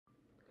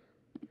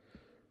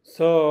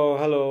So,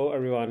 hello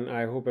everyone.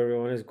 I hope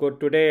everyone is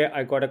good. Today,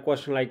 I got a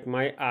question like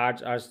my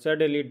ads are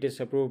suddenly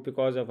disapproved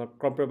because of a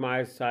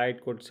compromised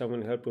site. Could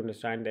someone help to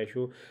understand the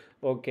issue?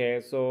 Okay,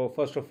 so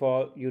first of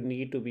all, you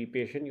need to be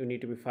patient. You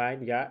need to be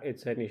fine. Yeah,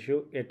 it's an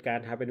issue. It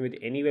can happen with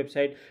any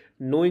website,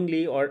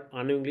 knowingly or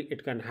unknowingly,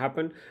 it can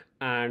happen.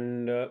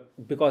 And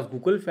because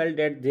Google felt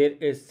that there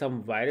is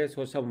some virus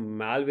or some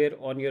malware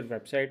on your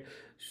website,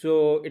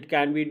 so it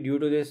can be due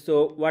to this.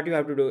 So what you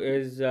have to do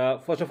is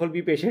first of all,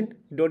 be patient.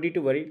 Don't need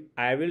to worry.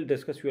 I will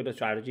discuss few of the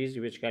strategies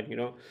which can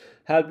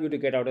help you to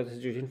get out of the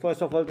situation.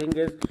 First of all, thing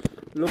is,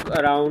 look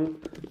around.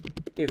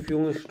 If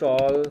you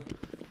install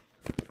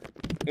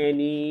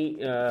any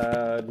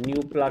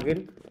new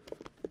plugin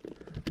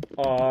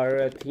or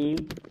a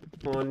theme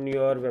on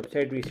your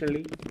website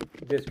recently,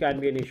 this can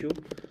be an issue,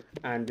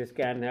 and this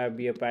can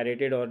be a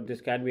pirated, or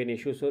this can be an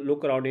issue. So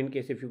look around in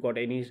case if you got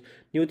any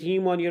new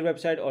theme on your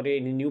website or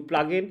any new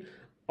plugin,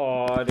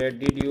 or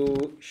did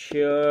you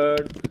share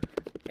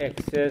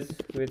access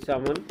with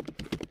someone.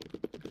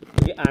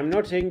 Yeah, I'm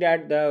not saying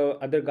that the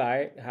other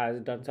guy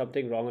has done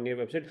something wrong on your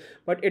website,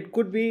 but it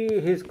could be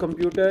his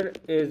computer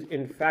is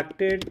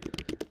infected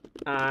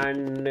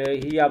and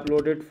he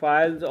uploaded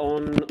files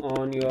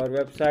on your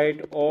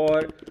website,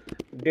 or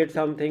did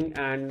something,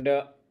 and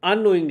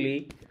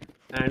unknowingly,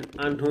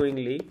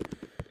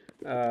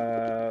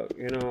 uh,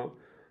 you know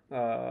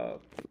uh,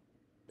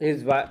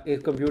 his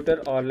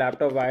computer or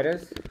laptop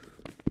virus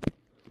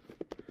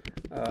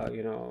uh,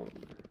 you know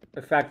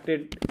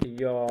affected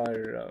your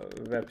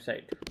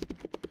website.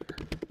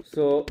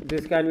 So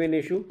this can be an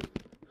issue.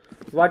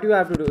 What you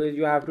have to do is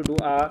you have to do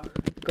a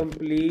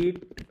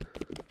complete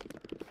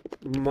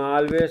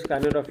malware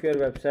scanner of your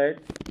website.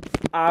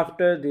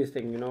 After this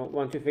thing,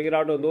 once you figure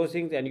out on those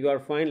things and you are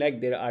fine,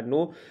 like there are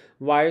no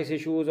virus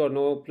issues or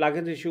no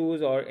plugins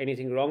issues or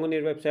anything wrong on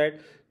your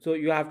website, so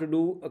you have to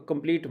do a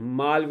complete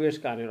malware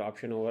scanner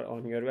option over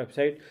on your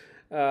website.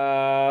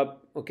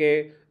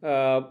 Okay,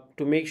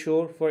 to make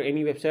sure for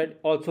any website,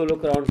 also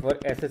look around for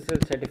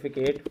SSL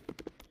certificate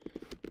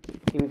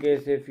in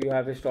case if you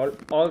have installed.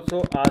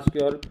 Also ask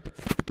your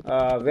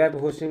web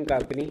hosting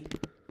company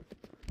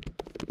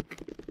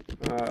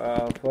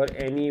for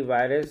any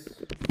virus.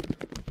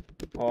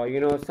 Or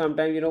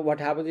sometimes what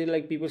happens is,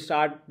 like, people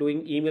start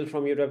doing email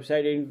from your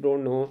website and you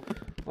don't know,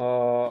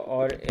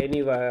 or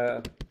any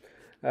or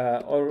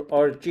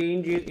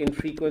changes in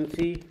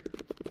frequency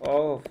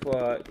of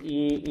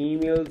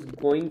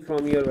emails going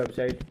from your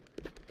website.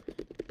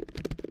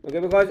 Okay,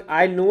 because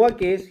I know a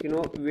case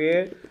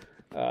where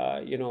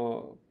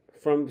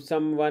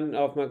from one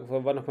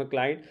of my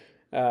client,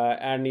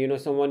 and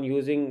someone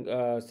using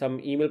some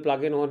email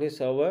plugin on his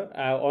server,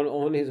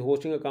 on his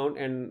hosting account,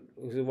 and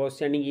he was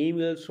sending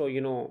emails. So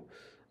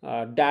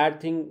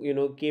that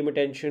thing came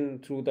attention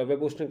through the web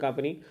hosting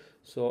company.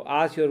 So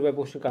ask your web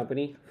hosting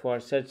company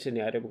for such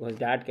scenario, because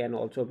that can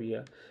also be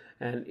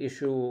an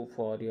issue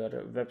for your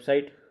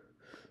website.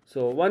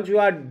 So once you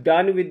are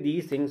done with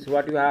these things,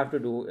 what you have to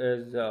do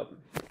is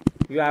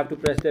you have to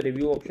press the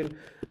review option.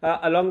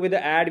 Along with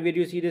the ad where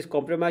you see this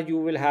compromise, you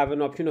will have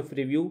an option of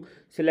review.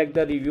 Select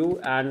the review,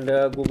 and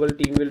Google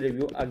team will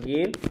review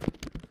again.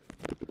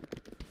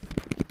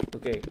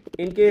 Okay,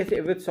 in case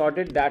if it's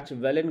sorted, that's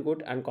well and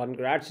good, and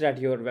congrats that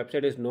your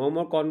website is no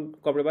more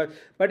compromised.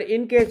 But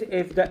in case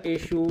if the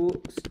issue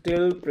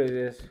still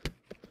persists,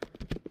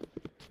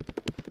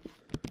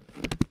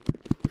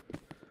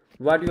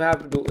 what you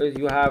have to do is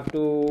you have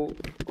to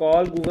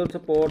call Google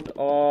support,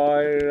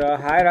 or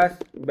hire us.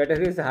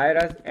 Better is hire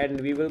us, and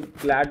we will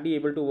gladly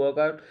able to work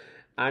out.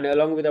 And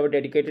along with our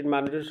dedicated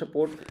manager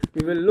support,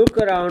 we will look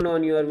around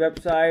on your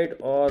website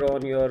or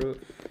on your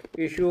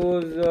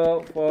issues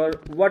for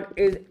what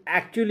is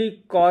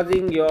actually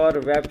causing your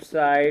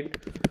website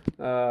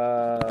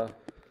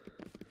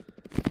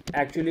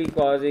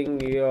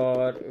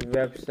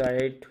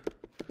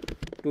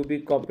to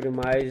be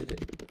compromised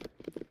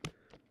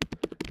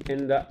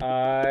in the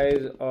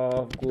eyes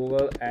of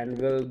Google, and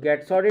will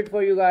get sorted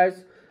for you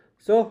guys.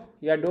 So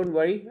yeah, don't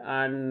worry,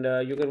 and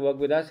you can work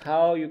with us.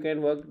 How you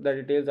can work, the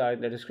details are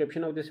in the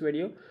description of this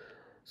video.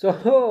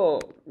 So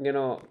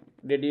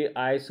did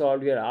I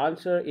solve your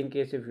answer? In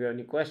case if you have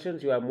any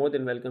questions, you are more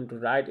than welcome to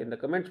write in the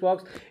comments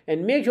box,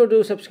 and make sure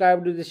to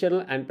subscribe to this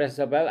channel and press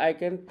the bell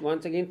icon.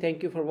 Once again,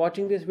 thank you for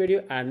watching this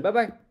video, and bye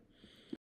bye.